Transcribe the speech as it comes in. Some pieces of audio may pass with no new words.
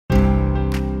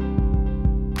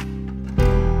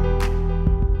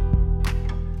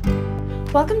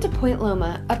Welcome to Point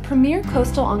Loma, a premier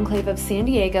coastal enclave of San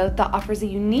Diego that offers a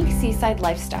unique seaside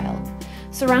lifestyle.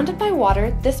 Surrounded by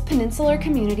water, this peninsular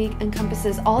community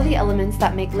encompasses all the elements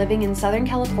that make living in Southern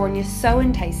California so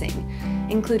enticing,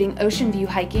 including ocean view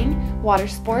hiking, water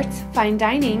sports, fine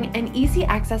dining, and easy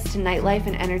access to nightlife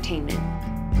and entertainment.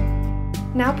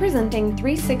 Now presenting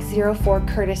 3604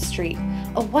 Curtis Street,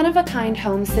 a one-of-a-kind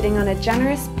home sitting on a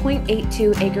generous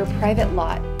 0.82-acre private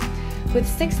lot. With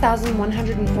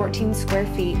 6,114 square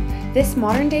feet, this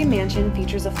modern-day mansion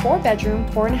features a 4-bedroom,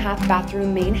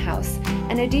 4.5-bathroom main house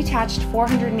and a detached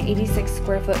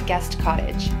 486-square-foot guest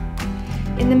cottage.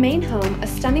 In the main home, a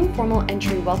stunning formal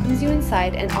entry welcomes you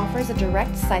inside and offers a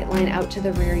direct sightline out to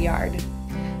the rear yard.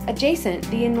 Adjacent,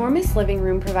 the enormous living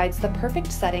room provides the perfect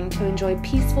setting to enjoy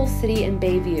peaceful city and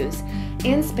bay views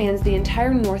and spans the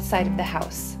entire north side of the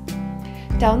house.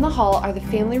 Down the hall are the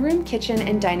family room, kitchen,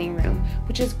 and dining room,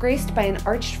 which is graced by an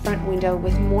arched front window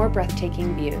with more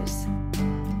breathtaking views.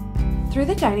 Through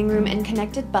the dining room and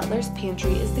connected butler's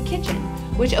pantry is the kitchen,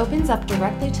 which opens up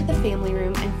directly to the family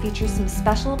room and features some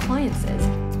special appliances.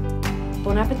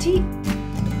 Bon appetit!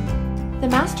 The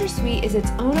master suite is its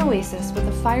own oasis with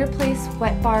a fireplace,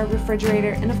 wet bar,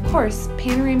 refrigerator, and of course,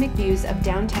 panoramic views of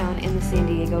downtown in the San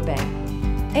Diego Bay.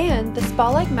 And the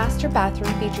spa-like master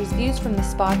bathroom features views from the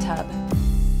spa tub.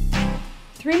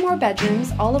 3 more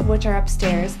bedrooms, all of which are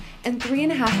upstairs, and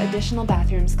 3.5 additional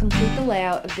bathrooms complete the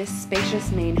layout of this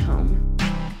spacious main home.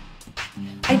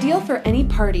 Ideal for any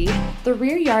party, the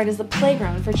rear yard is a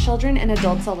playground for children and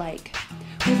adults alike.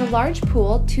 With a large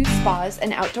pool, 2 spas,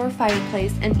 an outdoor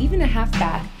fireplace, and even a half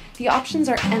bath, the options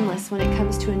are endless when it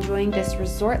comes to enjoying this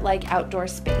resort-like outdoor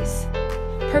space.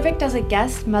 Perfect as a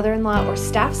guest, mother-in-law, or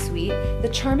staff suite, the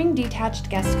charming detached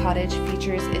guest cottage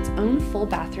features its own full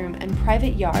bathroom and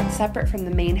private yard separate from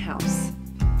the main house.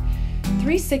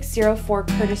 3604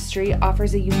 Curtis Street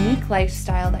offers a unique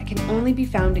lifestyle that can only be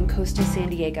found in coastal San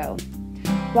Diego.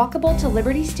 Walkable to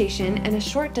Liberty Station and a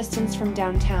short distance from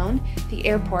downtown, the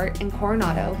airport, and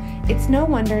Coronado, it's no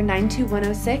wonder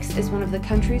 92106 is one of the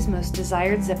country's most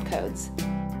desired zip codes.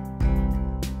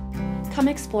 Come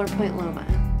explore Point Loma.